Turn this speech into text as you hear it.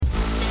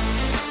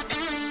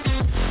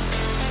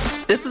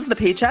This is the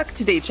Paycheck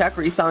to Daycheck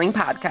Reselling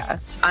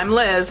Podcast. I'm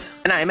Liz.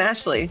 And I'm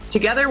Ashley.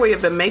 Together, we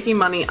have been making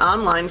money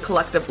online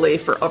collectively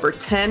for over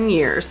 10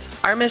 years.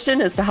 Our mission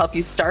is to help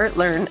you start,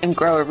 learn, and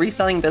grow a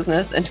reselling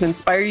business and to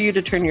inspire you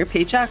to turn your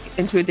paycheck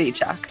into a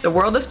daycheck. The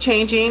world is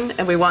changing,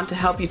 and we want to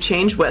help you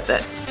change with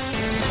it.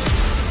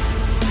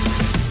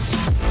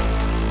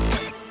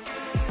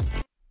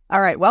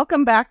 All right,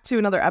 welcome back to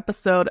another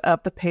episode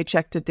of the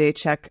Paycheck to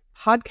Daycheck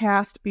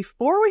podcast.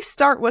 Before we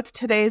start with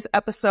today's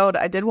episode,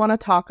 I did want to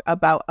talk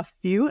about a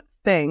few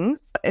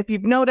things. If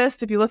you've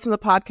noticed, if you listen to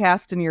the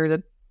podcast and you're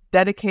a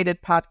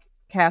dedicated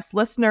podcast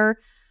listener,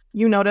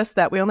 you noticed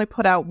that we only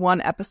put out one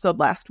episode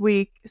last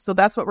week. So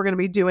that's what we're going to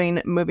be doing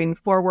moving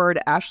forward.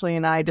 Ashley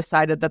and I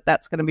decided that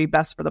that's going to be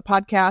best for the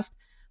podcast.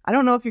 I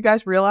don't know if you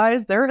guys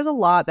realize there is a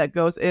lot that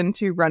goes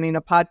into running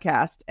a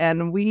podcast.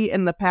 And we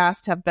in the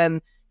past have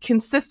been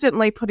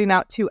consistently putting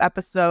out 2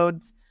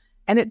 episodes.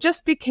 And it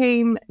just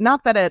became,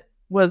 not that it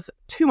was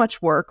too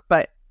much work,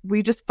 but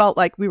we just felt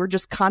like we were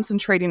just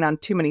concentrating on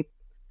too many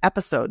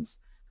episodes.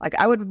 Like,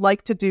 I would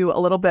like to do a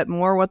little bit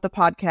more with the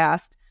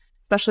podcast,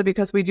 especially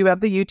because we do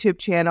have the YouTube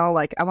channel.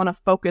 Like, I want to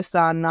focus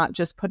on not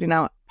just putting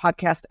out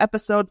podcast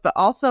episodes, but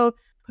also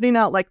putting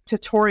out like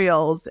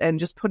tutorials and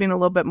just putting a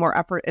little bit more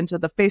effort into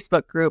the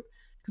Facebook group.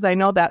 Because I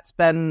know that's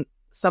been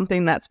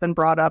something that's been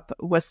brought up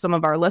with some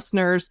of our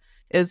listeners,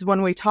 is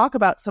when we talk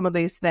about some of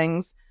these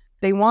things,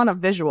 they want a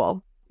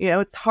visual. You know,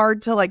 it's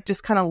hard to like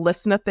just kind of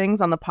listen to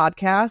things on the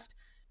podcast,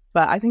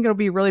 but I think it'll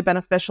be really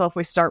beneficial if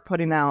we start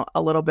putting out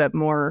a little bit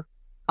more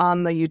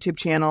on the YouTube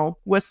channel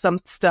with some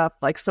stuff,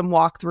 like some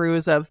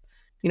walkthroughs of,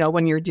 you know,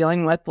 when you're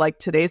dealing with like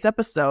today's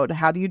episode,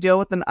 how do you deal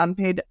with an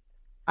unpaid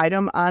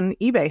item on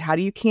eBay? How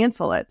do you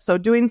cancel it? So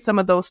doing some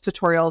of those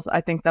tutorials,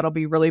 I think that'll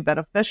be really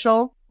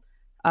beneficial.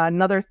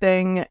 Another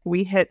thing,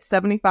 we hit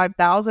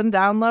 75,000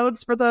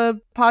 downloads for the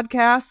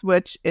podcast,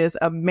 which is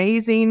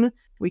amazing.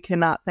 We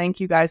cannot thank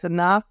you guys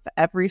enough.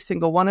 Every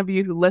single one of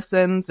you who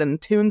listens and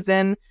tunes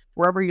in,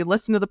 wherever you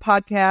listen to the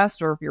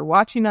podcast, or if you're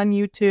watching on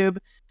YouTube,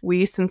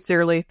 we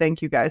sincerely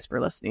thank you guys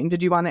for listening.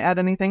 Did you want to add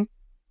anything?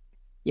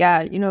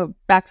 Yeah,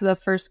 back to the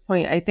first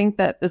point, I think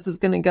that this is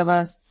going to give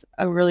us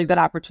a really good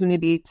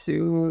opportunity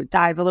to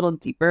dive a little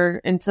deeper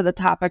into the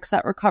topics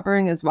that we're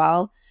covering as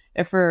well.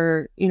 If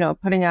we're,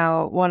 putting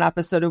out one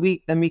episode a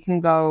week, then we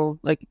can go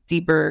like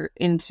deeper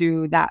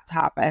into that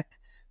topic,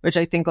 which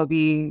I think will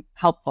be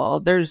helpful.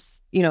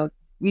 There's,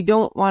 we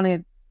don't want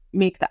to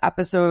make the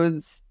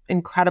episodes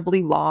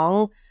incredibly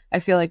long. I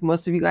feel like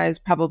most of you guys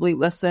probably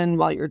listen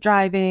while you're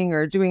driving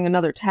or doing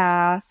another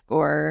task,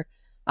 or,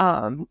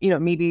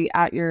 maybe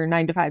at your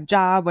 9-to-5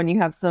 job when you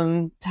have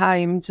some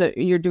time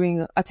you're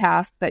doing a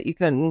task that you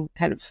can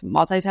kind of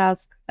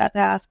multitask that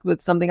task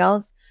with something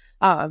else.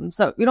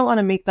 So we don't want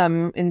to make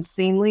them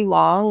insanely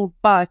long,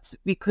 but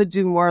we could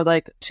do more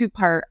like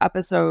 2-part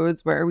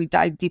episodes where we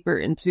dive deeper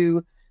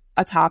into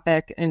a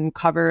topic and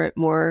cover it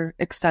more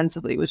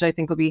extensively, which I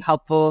think will be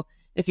helpful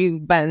if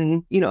you've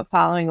been,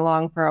 following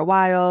along for a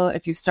while.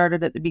 If you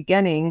started at the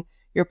beginning,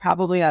 you're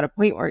probably at a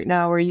point right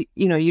now where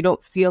you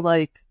don't feel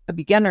like a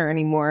beginner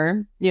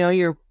anymore.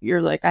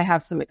 You're like, I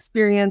have some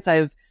experience.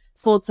 I've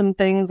sold some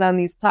things on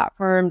these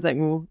platforms.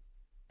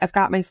 I've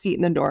got my feet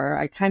in the door.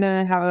 I kind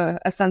of have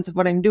a sense of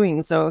what I'm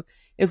doing. So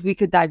if we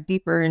could dive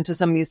deeper into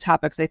some of these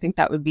topics, I think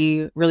that would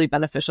be really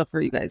beneficial for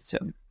you guys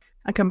too.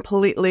 I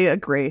completely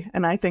agree.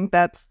 And I think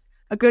that's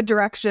a good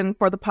direction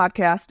for the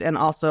podcast and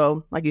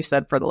also, like you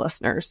said, for the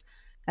listeners.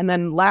 And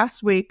then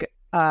last week,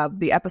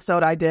 the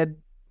episode I did,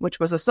 which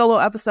was a solo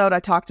episode, I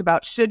talked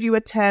about should you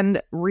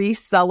attend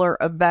reseller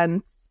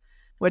events,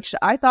 which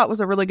I thought was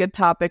a really good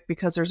topic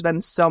because there's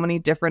been so many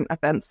different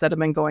events that have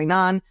been going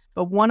on.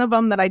 But one of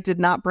them that I did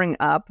not bring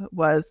up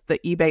was the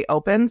eBay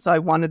Open. So I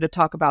wanted to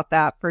talk about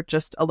that for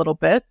just a little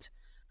bit.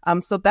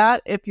 So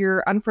that, if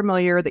you're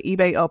unfamiliar, the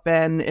eBay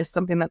Open is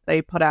something that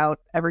they put out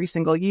every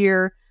single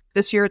year.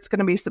 This year, it's going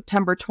to be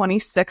September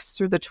 26th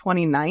through the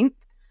 29th.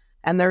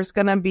 And there's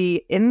going to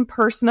be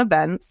in-person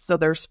events. So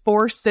there's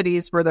 4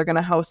 cities where they're going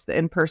to host the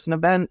in-person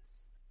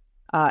events.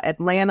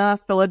 Atlanta,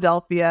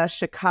 Philadelphia,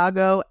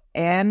 Chicago,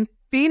 and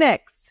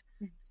Phoenix.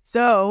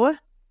 So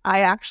I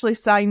actually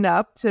signed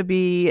up to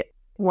be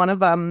one of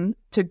them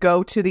to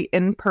go to the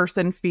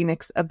in-person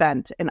Phoenix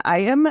event. And I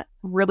am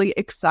really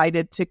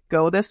excited to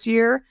go this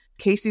year.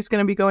 Casey's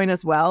going to be going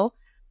as well.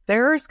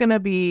 There's going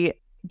to be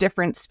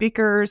different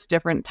speakers,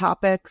 different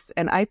topics.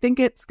 And I think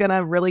it's going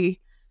to really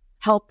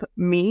help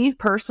me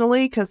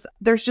personally because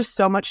there's just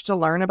so much to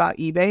learn about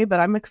eBay. But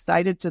I'm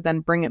excited to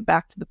then bring it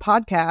back to the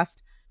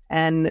podcast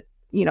and,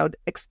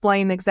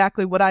 explain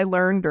exactly what I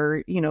learned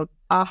or,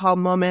 aha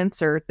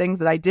moments or things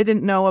that I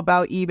didn't know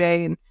about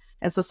eBay.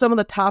 And so some of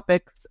the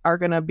topics are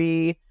going to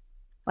be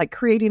like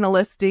creating a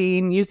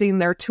listing, using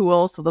their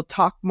tools. So they'll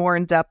talk more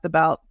in depth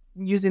about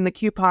using the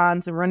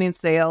coupons and running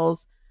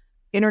sales,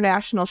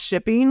 international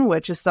shipping,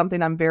 which is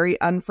something I'm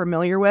very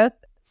unfamiliar with.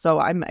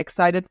 So I'm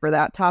excited for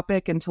that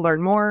topic and to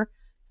learn more,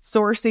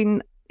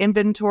 sourcing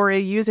inventory,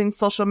 using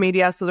social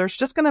media. So there's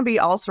just going to be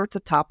all sorts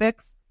of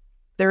topics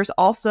There's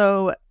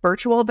also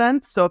virtual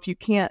events. So if you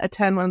can't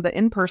attend one of the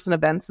in-person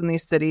events in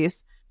these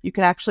cities, you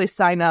can actually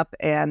sign up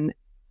and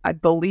I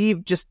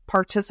believe just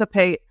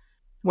participate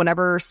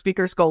whenever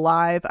speakers go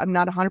live. I'm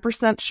not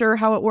 100% sure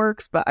how it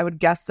works, but I would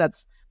guess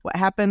that's what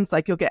happens.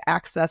 Like you'll get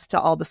access to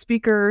all the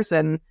speakers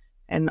and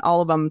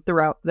all of them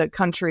throughout the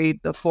country,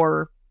 the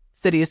 4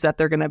 cities that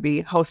they're going to be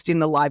hosting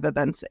the live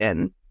events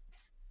in.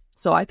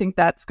 So I think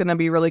that's going to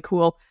be really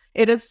cool.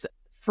 It is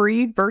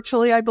free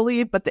virtually, I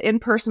believe, but the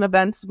in-person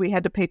events, we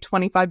had to pay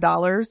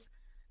 $25,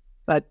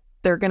 but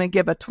they're going to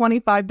give a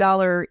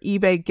 $25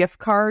 eBay gift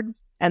card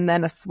and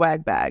then a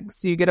swag bag.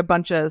 So you get a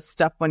bunch of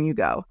stuff when you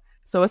go.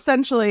 So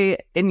essentially,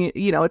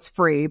 it's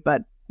free,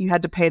 but you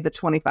had to pay the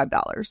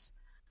 $25.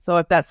 So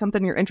if that's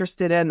something you're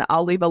interested in,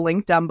 I'll leave a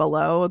link down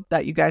below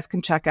that you guys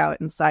can check out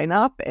and sign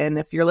up. And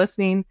if you're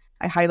listening,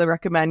 I highly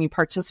recommend you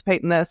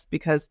participate in this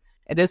because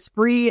it is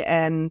free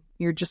and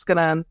you're just going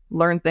to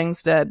learn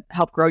things to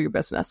help grow your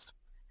business.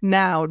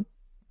 Now,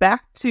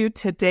 back to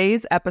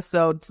today's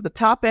episode. So the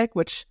topic,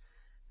 which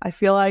I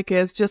feel like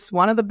is just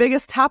one of the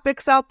biggest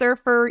topics out there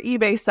for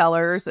eBay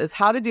sellers, is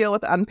how to deal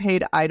with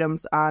unpaid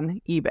items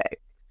on eBay.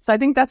 So I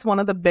think that's one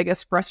of the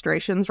biggest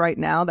frustrations right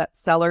now that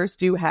sellers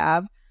do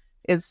have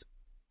is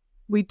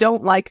we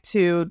don't like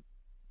to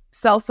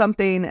sell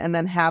something and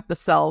then have the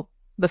sale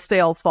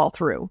fall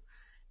through.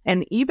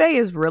 And eBay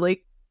is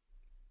really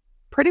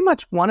pretty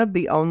much one of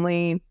the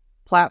only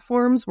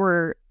platforms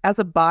where as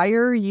a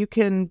buyer, you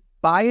can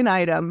buy an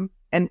item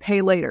and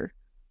pay later.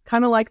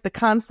 Kind of like the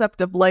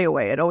concept of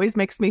layaway. It always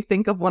makes me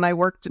think of when I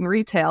worked in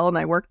retail and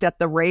I worked at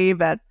the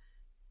rave at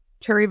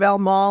Cherryvale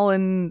Mall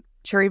in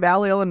Cherry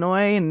Valley,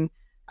 Illinois. And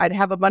I'd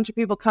have a bunch of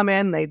people come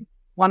in. They'd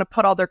want to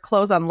put all their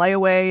clothes on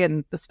layaway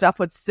and the stuff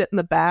would sit in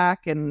the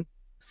back and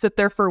sit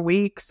there for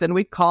weeks. And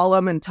we'd call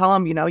them and tell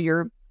them,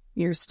 your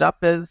stuff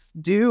is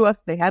due.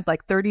 They had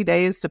like 30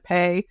 days to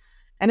pay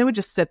and it would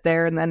just sit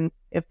there. And then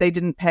if they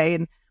didn't pay,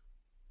 and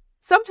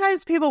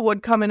sometimes people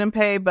would come in and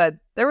pay, but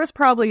there was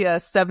probably a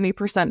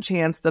 70%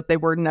 chance that they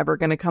were never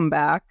going to come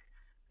back.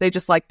 They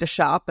just like to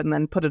shop and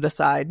then put it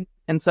aside.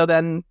 And so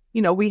then,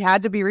 we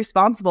had to be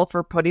responsible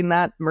for putting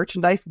that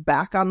merchandise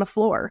back on the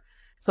floor.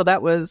 So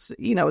that was,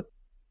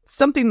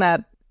 something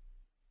that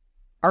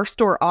our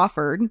store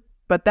offered,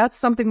 but that's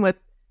something with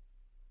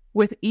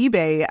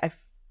eBay.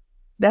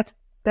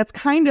 That's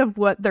kind of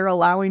what they're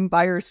allowing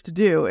buyers to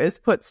do is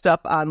put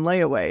stuff on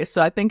layaway.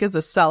 So I think as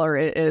a seller,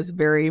 it is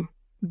very,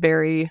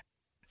 very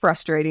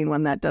frustrating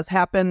when that does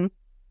happen.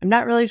 I'm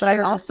not really sure. But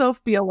I also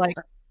feel like,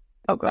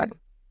 go ahead.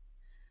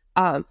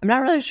 I'm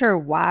not really sure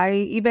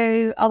why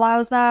eBay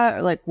allows that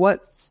or like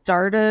what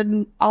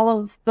started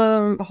all of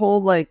the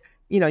whole,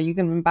 you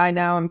can buy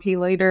now and pay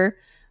later.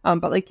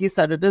 But like you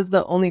said, it is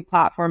the only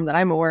platform that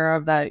I'm aware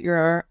of that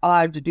you're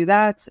allowed to do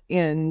that.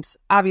 And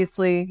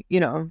obviously,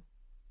 there's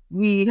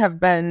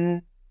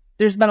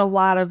been a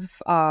lot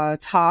of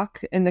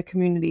talk in the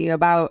community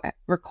about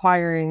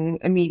requiring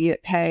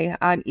immediate pay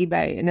on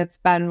eBay. And it's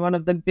been one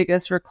of the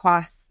biggest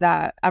requests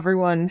that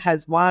everyone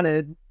has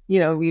wanted.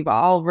 We've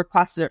all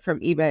requested it from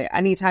eBay.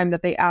 Anytime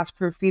that they ask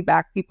for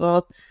feedback,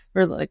 people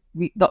were like,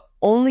 the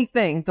one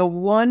thing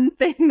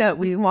that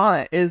we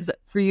want is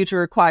for you to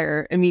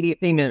require immediate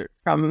payment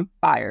from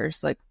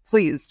buyers. Like,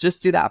 please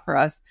just do that for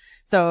us.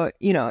 So,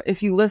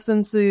 if you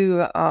listen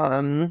to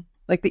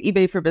like the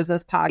eBay for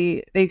Business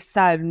podcast, they've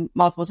said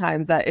multiple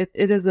times that it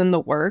is in the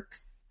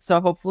works.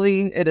 So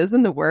hopefully it is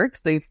in the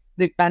works. They've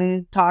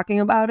been talking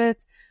about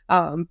it.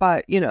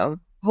 But,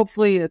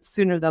 hopefully it's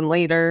sooner than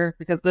later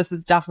because this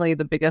is definitely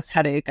the biggest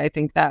headache I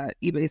think that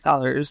eBay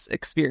sellers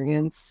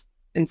experience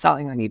in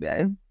selling on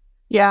eBay.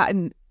 Yeah.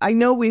 And I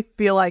know we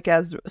feel like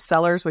as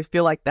sellers, we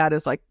feel like that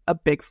is like a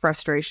big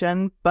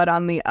frustration. But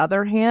on the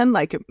other hand,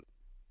 like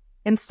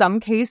in some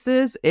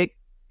cases,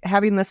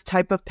 having this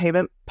type of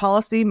payment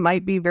policy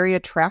might be very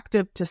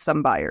attractive to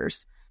some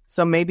buyers.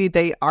 So maybe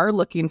they are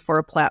looking for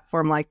a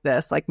platform like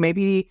this. Like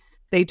maybe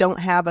they don't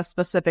have a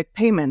specific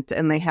payment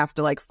and they have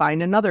to like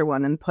find another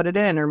one and put it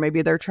in. Or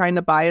maybe they're trying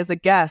to buy as a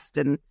guest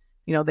and,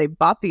 they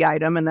bought the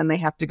item and then they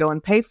have to go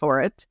and pay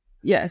for it.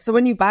 Yeah. So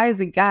when you buy as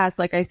a guest,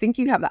 like I think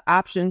you have the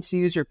option to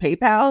use your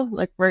PayPal,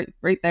 like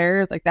right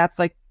there. Like that's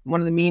like one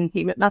of the main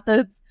payment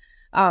methods.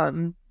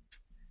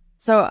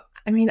 So,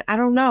 I mean, I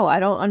don't know.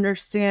 I don't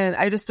understand.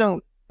 I just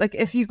don't. Like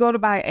if you go to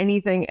buy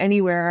anything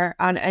anywhere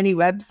on any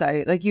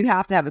website, like you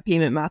have to have a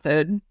payment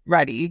method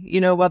ready,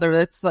 whether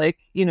it's like,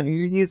 you're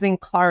using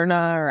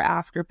Klarna or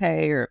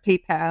Afterpay or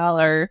PayPal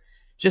or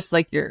just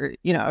like your,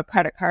 a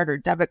credit card or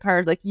debit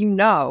card. Like,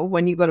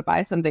 when you go to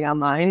buy something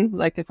online,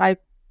 like if I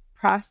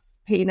press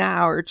pay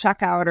now or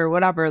checkout or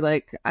whatever,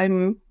 like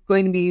I'm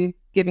going to be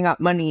giving up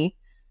money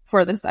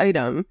for this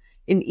item.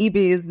 And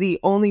eBay is the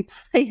only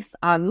place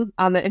on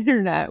the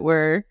internet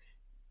where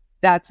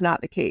that's not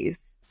the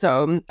case.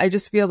 So I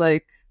just feel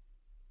like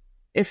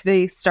if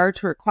they start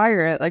to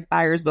require it, like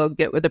buyers will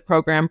get with the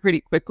program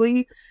pretty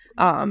quickly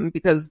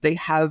because they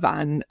have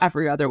on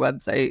every other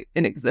website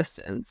in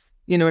existence.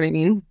 You know what I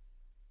mean?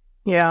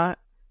 Yeah.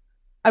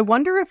 I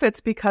wonder if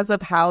it's because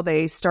of how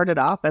they started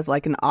off as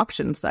like an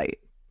auction site.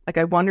 Like,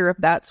 I wonder if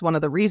that's one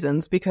of the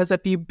reasons, because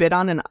if you bid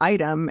on an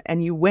item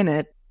and you win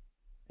it,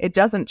 it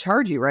doesn't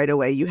charge you right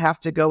away. You have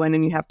to go in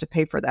and you have to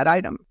pay for that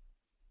item.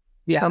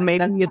 Yeah. So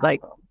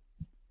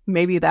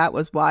maybe that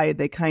was why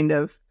they kind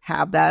of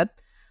have that.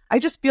 I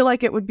just feel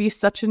like it would be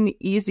such an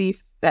easy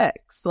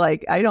fix.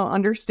 Like, I don't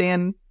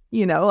understand,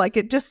 like,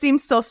 it just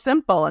seems so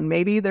simple. And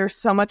maybe there's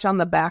so much on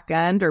the back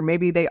end, or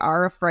maybe they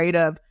are afraid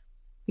of,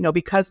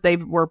 because they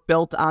were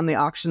built on the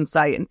auction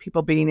site and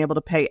people being able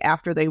to pay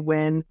after they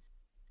win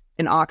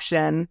an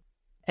auction,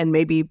 and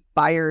maybe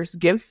buyers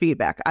give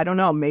feedback. I don't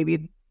know.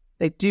 Maybe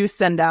they do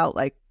send out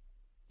like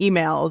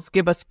emails,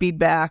 give us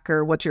feedback,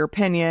 or what's your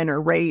opinion, or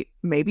rate.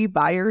 Maybe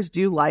buyers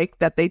do like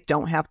that they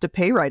don't have to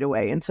pay right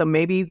away. And so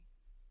maybe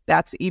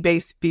that's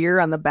eBay's fear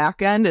on the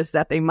back end, is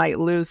that they might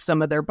lose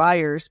some of their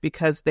buyers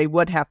because they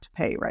would have to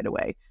pay right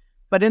away.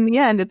 But in the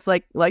end, it's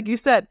like you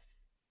said,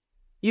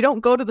 you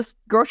don't go to the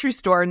grocery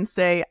store and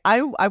say,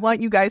 I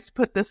want you guys to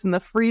put this in the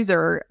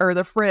freezer or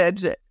the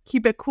fridge,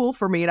 keep it cool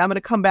for me, and I'm going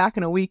to come back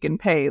in a week and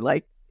pay.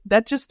 Like,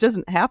 that just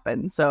doesn't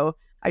happen. So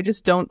I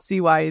just don't see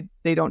why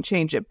they don't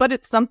change it. But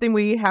it's something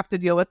we have to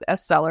deal with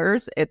as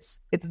sellers. It's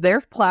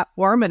their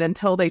platform, and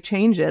until they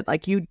change it,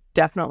 like, you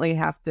definitely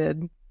have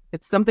to,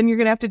 it's something you're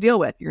going to have to deal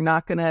with. You're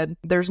not going to,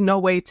 there's no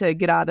way to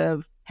get out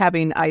of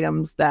having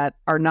items that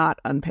are not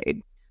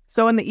unpaid.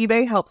 So in the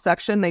eBay help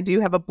section, they do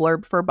have a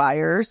blurb for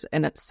buyers,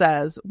 and it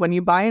says, when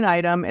you buy an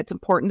item, it's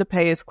important to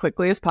pay as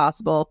quickly as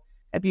possible.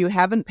 If you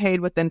haven't paid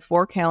within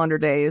 4 calendar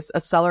days,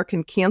 a seller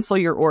can cancel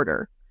your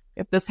order.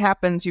 If this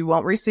happens, you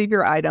won't receive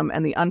your item,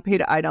 and the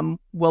unpaid item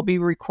will be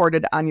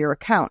recorded on your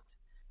account.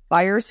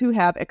 Buyers who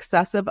have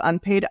excessive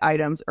unpaid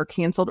items or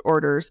canceled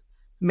orders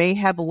may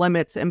have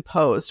limits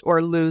imposed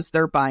or lose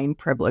their buying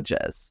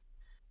privileges,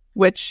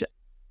 which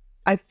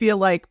I feel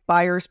like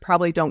buyers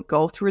probably don't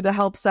go through the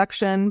help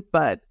section,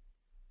 but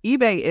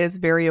eBay is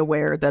very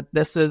aware that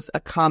this is a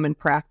common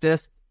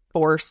practice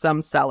for some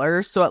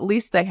sellers. So at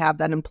least they have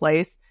that in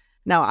place.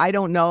 Now, I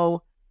don't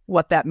know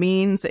what that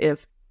means.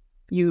 If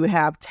you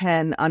have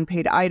 10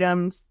 unpaid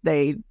items,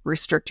 they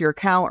restrict your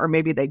account, or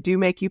maybe they do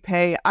make you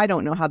pay. I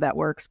don't know how that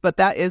works, but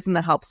that is in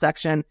the help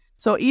section.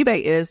 So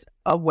eBay is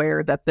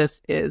aware that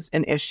this is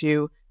an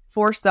issue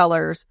for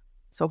sellers.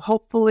 So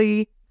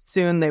hopefully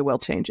soon they will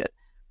change it.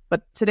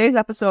 But today's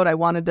episode, I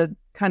wanted to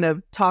kind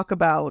of talk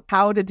about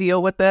how to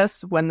deal with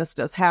this when this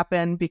does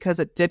happen, because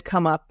it did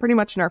come up pretty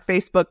much in our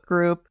Facebook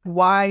group,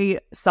 why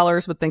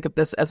sellers would think of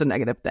this as a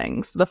negative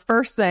thing. So the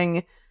first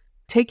thing,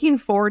 taking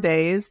 4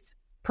 days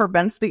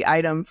prevents the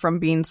item from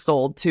being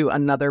sold to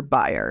another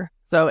buyer.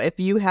 So if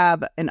you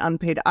have an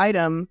unpaid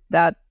item,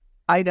 that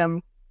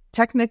item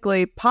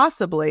technically,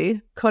 possibly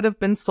could have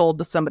been sold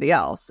to somebody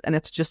else, and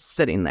it's just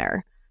sitting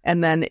there.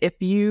 And then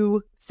if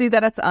you see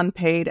that it's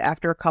unpaid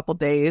after a couple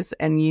days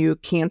and you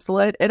cancel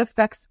it, it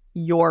affects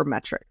your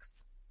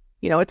metrics.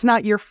 It's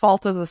not your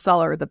fault as a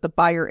seller that the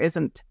buyer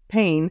isn't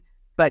paying,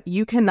 but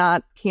you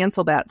cannot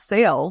cancel that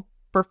sale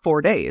for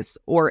 4 days,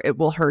 or it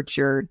will hurt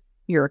your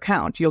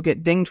account. You'll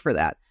get dinged for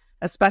that,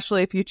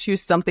 especially if you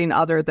choose something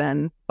other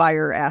than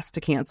buyer asked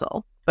to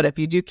cancel. But if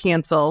you do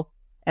cancel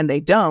and they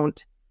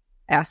don't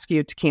ask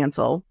you to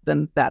cancel,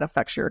 then that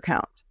affects your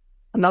account.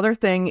 Another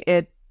thing,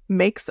 it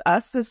makes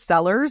us as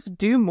sellers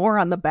do more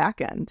on the back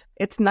end.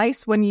 It's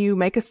nice when you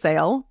make a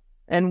sale,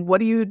 and what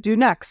do you do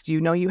next?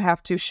 You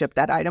have to ship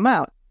that item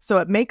out. So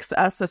it makes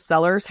us as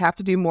sellers have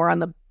to do more on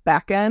the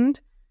back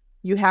end.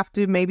 You have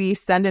to maybe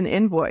send an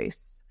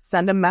invoice,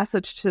 send a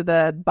message to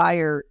the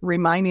buyer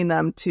reminding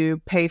them to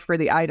pay for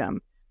the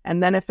item.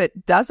 And then if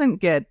it doesn't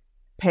get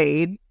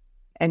paid,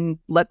 and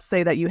let's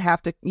say that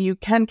you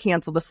can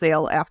cancel the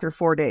sale after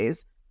 4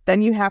 days,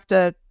 then you have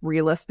to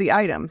relist the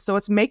item. So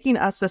it's making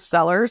us as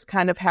sellers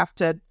kind of have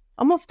to,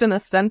 almost in a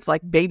sense,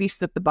 like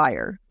babysit the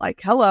buyer.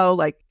 Like, hello,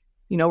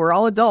 we're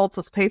all adults,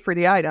 let's pay for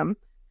the item.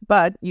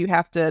 But you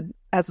have to,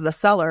 as the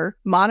seller,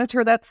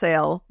 monitor that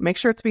sale, make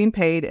sure it's being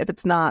paid. If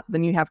it's not,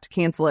 then you have to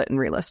cancel it and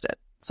relist it.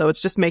 So it's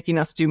just making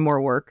us do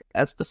more work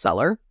as the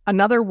seller.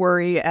 Another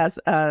worry as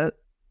a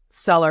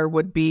seller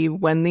would be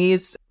when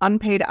these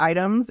unpaid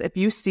items, if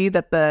you see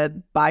that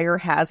the buyer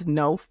has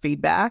no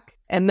feedback.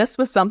 And this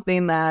was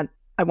something that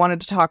I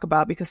wanted to talk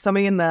about because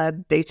somebody in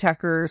the Day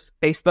Checkers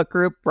Facebook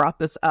group brought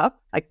this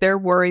up. Like, their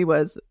worry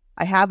was,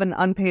 I have an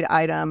unpaid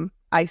item.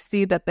 I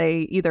see that they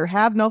either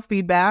have no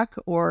feedback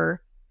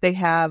or they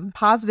have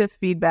positive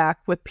feedback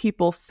with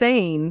people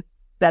saying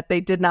that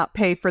they did not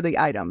pay for the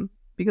item.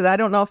 Because I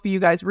don't know if you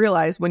guys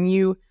realize, when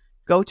you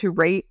go to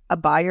rate a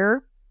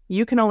buyer,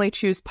 you can only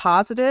choose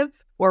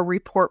positive or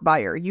report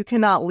buyer. You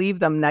cannot leave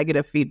them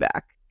negative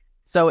feedback.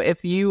 So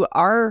if you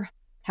are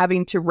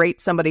having to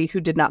rate somebody who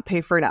did not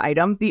pay for an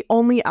item, the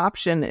only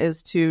option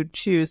is to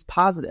choose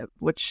positive,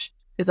 which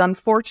is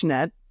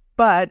unfortunate.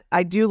 But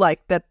I do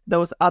like that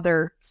those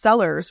other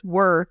sellers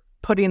were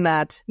putting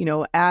that,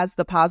 as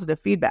the positive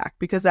feedback,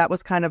 because that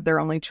was kind of their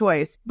only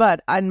choice.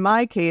 But in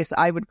my case,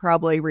 I would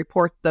probably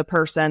report the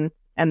person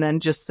and then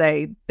just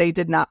say they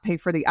did not pay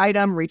for the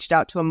item, reached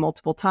out to them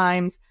multiple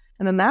times.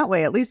 And then that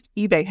way, at least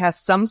eBay has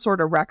some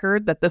sort of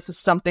record that this is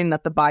something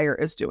that the buyer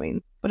is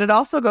doing. But it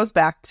also goes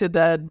back to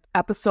the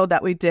episode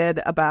that we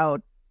did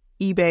about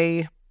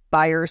eBay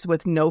buyers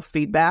with no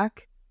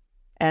feedback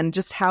and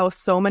just how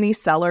so many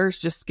sellers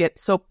just get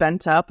so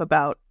bent up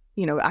about,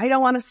 I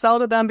don't want to sell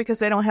to them because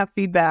they don't have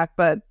feedback.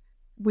 But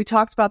we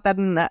talked about that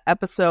in that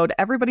episode.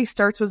 Everybody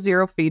starts with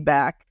zero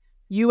feedback.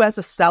 You as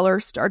a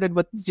seller started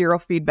with zero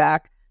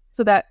feedback.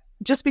 So that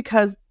just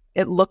because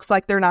it looks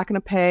like they're not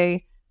going to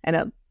pay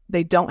and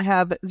they don't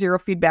have zero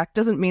feedback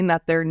doesn't mean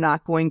that they're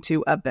not going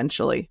to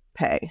eventually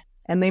pay.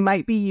 And they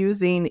might be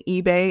using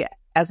eBay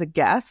as a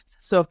guest.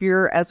 So if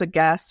you're as a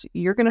guest,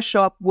 you're going to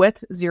show up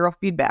with zero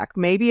feedback.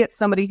 Maybe it's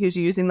somebody who's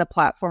using the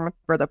platform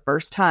for the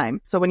first time.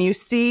 So when you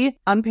see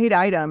unpaid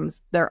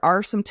items, there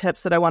are some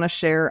tips that I want to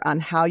share on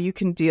how you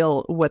can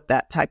deal with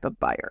that type of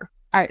buyer.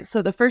 All right.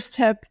 So the first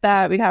tip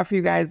that we have for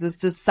you guys is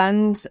to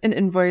send an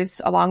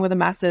invoice along with a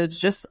message,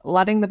 just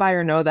letting the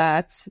buyer know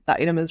that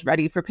the item is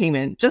ready for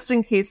payment, just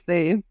in case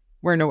they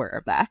weren't aware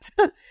of that.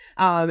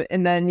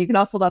 And then you can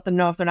also let them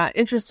know if they're not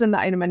interested in the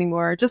item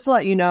anymore, just to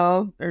let you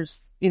know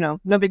there's, no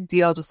big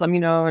deal. Just let me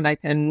know and I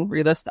can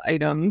relist the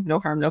item. No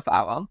harm, no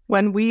foul.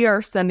 When we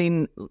are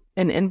sending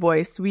an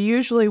invoice, we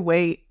usually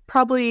wait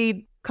probably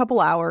a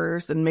couple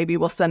hours and maybe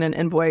we'll send an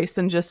invoice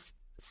and just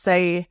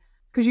say,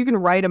 because you can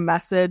write a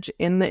message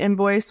in the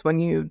invoice when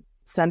you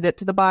send it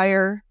to the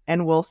buyer,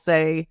 and we'll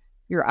say,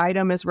 your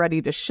item is ready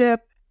to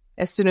ship.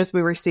 As soon as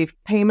we receive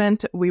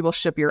payment, we will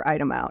ship your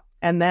item out.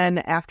 And then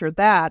after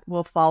that,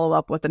 we'll follow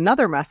up with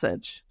another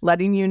message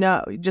letting you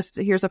know, just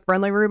here's a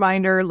friendly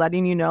reminder,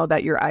 letting you know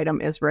that your item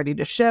is ready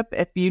to ship.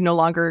 If you no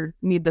longer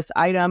need this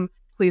item,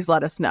 please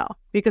let us know.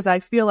 Because I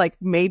feel like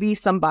maybe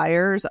some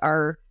buyers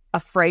are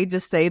afraid to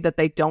say that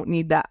they don't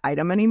need that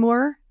item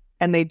anymore,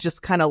 and they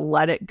just kind of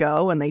let it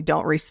go and they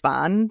don't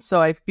respond.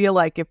 So I feel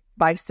like if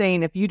by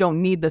saying, if you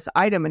don't need this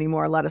item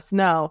anymore, let us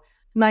know,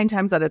 9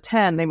 times out of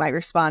 10, they might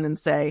respond and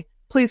say,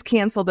 please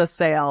cancel this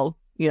sale.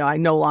 I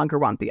no longer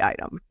want the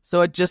item.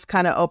 So it just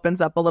kind of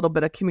opens up a little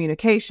bit of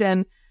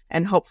communication,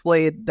 and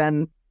hopefully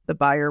then the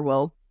buyer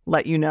will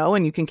let you know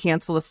and you can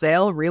cancel the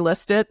sale,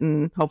 relist it,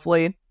 and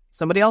hopefully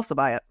somebody else will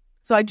buy it.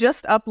 So I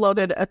just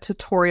uploaded a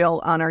tutorial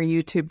on our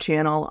YouTube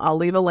channel. I'll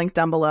leave a link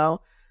down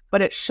below,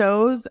 but it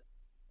shows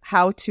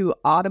how to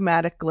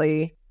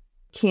automatically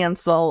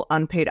cancel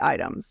unpaid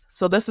items.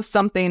 So this is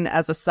something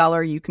as a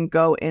seller, you can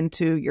go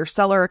into your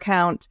seller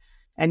account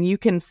and you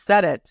can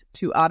set it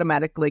to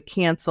automatically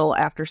cancel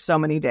after so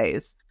many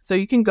days. So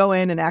you can go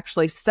in and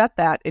actually set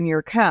that in your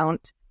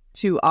account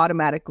to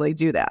automatically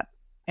do that.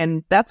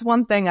 And that's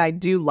one thing I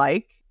do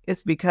like,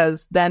 is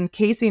because then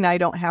Casey and I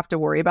don't have to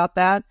worry about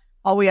that.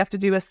 All we have to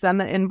do is send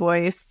the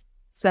invoice,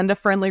 send a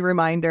friendly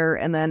reminder,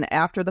 and then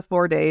after the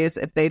 4 days,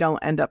 if they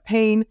don't end up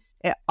paying,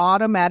 it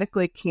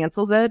automatically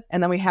cancels it.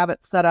 And then we have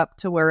it set up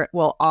to where it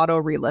will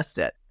auto relist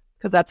it.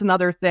 Because that's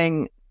another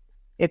thing.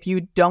 If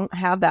you don't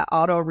have that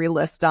auto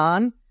relist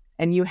on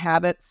and you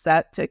have it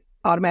set to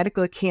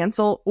automatically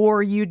cancel,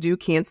 or you do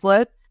cancel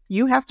it,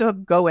 you have to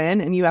go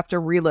in and you have to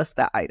relist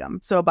that item.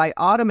 So by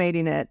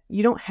automating it,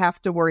 you don't have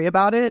to worry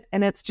about it.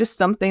 And it's just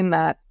something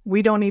that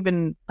we don't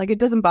even, it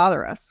doesn't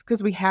bother us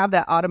because we have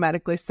that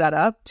automatically set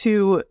up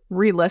to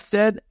relist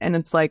it. And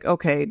it's like,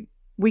 okay,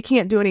 we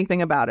can't do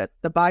anything about it.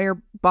 The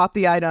buyer bought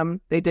the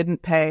item, they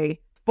didn't pay.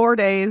 4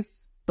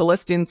 days, the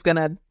listing's going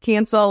to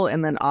cancel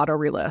and then auto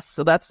relist.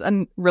 So that's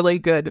a really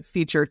good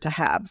feature to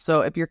have.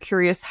 So if you're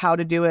curious how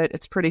to do it,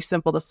 it's pretty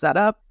simple to set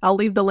up. I'll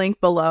leave the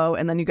link below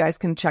and then you guys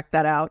can check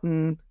that out.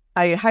 And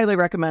I highly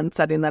recommend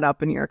setting that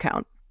up in your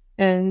account.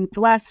 And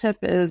the last tip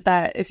is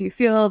that if you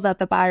feel that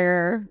the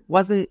buyer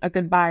wasn't a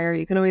good buyer,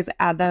 you can always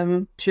add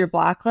them to your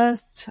block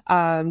list.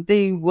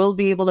 They will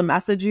be able to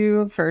message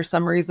you for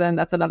some reason.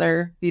 That's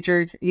another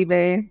feature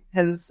eBay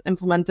has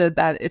implemented,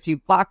 that if you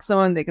block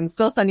someone, they can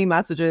still send you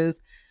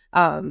messages,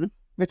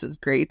 which is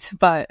great.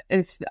 But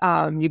if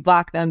you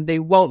block them, they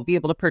won't be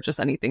able to purchase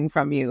anything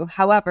from you.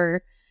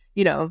 However,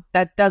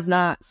 that does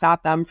not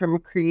stop them from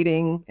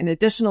creating an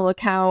additional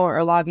account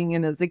or logging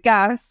in as a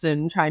guest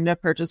and trying to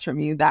purchase from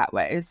you that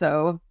way.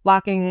 So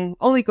blocking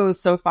only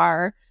goes so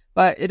far,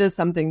 but it is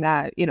something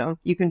that,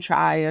 you can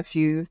try if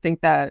you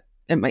think that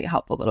it might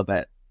help a little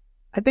bit.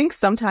 I think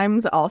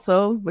sometimes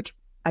also, which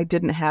I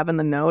didn't have in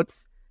the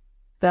notes,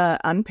 the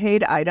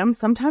unpaid items,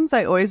 sometimes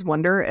I always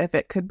wonder if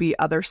it could be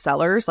other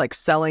sellers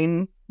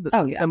selling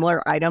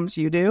similar items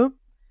you do.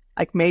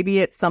 Maybe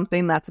it's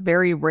something that's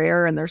very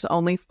rare and there's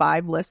only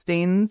 5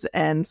 listings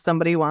and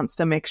somebody wants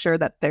to make sure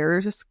that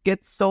theirs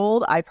gets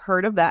sold. I've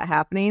heard of that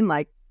happening,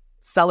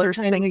 sellers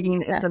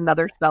thinking it's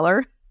another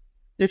seller.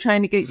 They're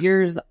trying to get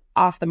yours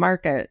off the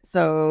market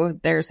so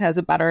theirs has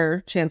a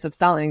better chance of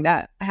selling.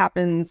 That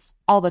happens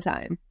all the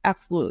time.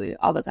 Absolutely,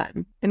 all the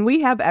time. And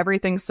we have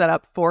everything set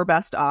up for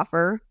best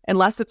offer,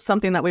 unless it's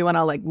something that we want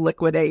to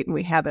liquidate and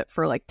we have it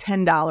for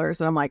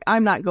 $10. And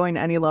I'm not going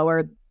any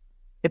lower.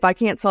 If I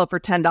can't sell it for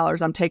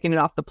 $10, I'm taking it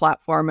off the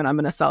platform and I'm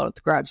going to sell it at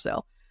the garage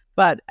sale.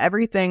 But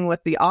everything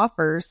with the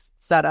offers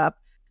set up,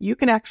 you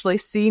can actually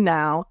see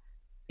now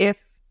if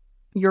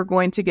you're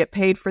going to get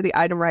paid for the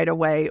item right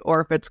away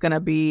or if it's going to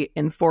be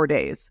in 4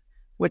 days,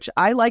 which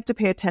I like to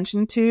pay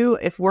attention to.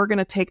 If we're going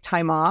to take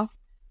time off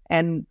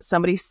and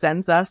somebody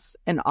sends us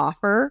an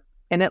offer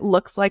and it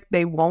looks like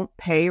they won't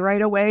pay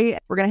right away,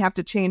 we're going to have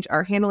to change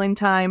our handling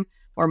time,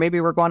 or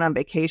maybe we're going on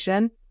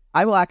vacation,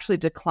 I will actually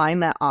decline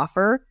that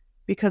offer,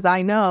 because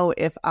I know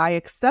if I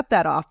accept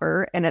that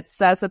offer and it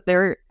says that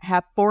they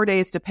have 4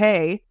 days to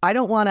pay, I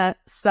don't want to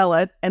sell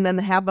it and then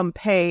have them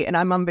pay and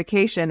I'm on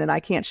vacation and I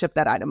can't ship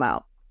that item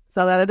out.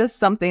 So that it is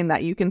something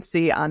that you can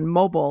see on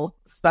mobile,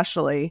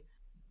 especially.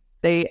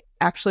 They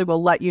actually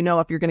will let you know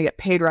if you're going to get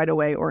paid right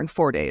away or in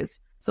 4 days.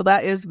 So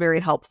that is very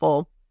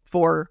helpful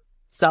for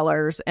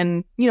sellers.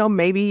 And,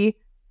 maybe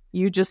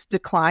you just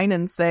decline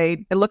and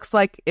say, it looks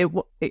like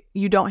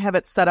you don't have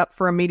it set up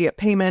for immediate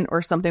payment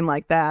or something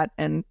like that.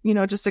 And,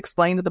 just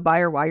explain to the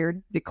buyer why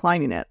you're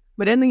declining it.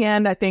 But in the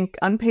end, I think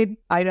unpaid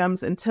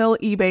items, until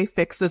eBay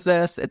fixes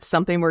this, it's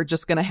something we're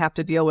just going to have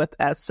to deal with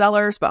as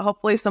sellers. But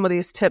hopefully some of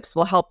these tips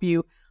will help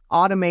you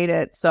automate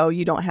it so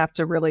you don't have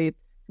to really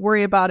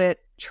worry about it.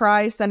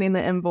 Try sending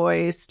the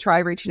invoice, try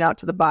reaching out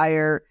to the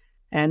buyer,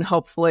 and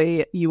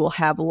hopefully you will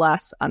have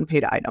less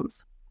unpaid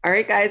items. All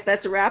right, guys,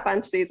 that's a wrap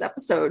on today's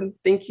episode.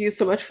 Thank you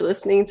so much for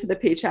listening to the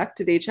Paycheck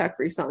to Daycheck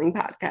Reselling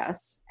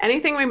Podcast.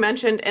 Anything we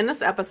mentioned in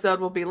this episode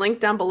will be linked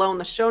down below in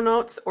the show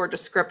notes or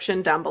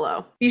description down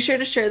below. Be sure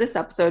to share this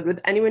episode with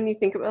anyone you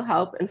think it will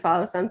help and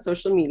follow us on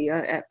social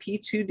media at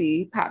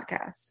P2D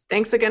Podcast.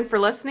 Thanks again for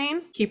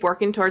listening. Keep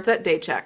working towards that day check.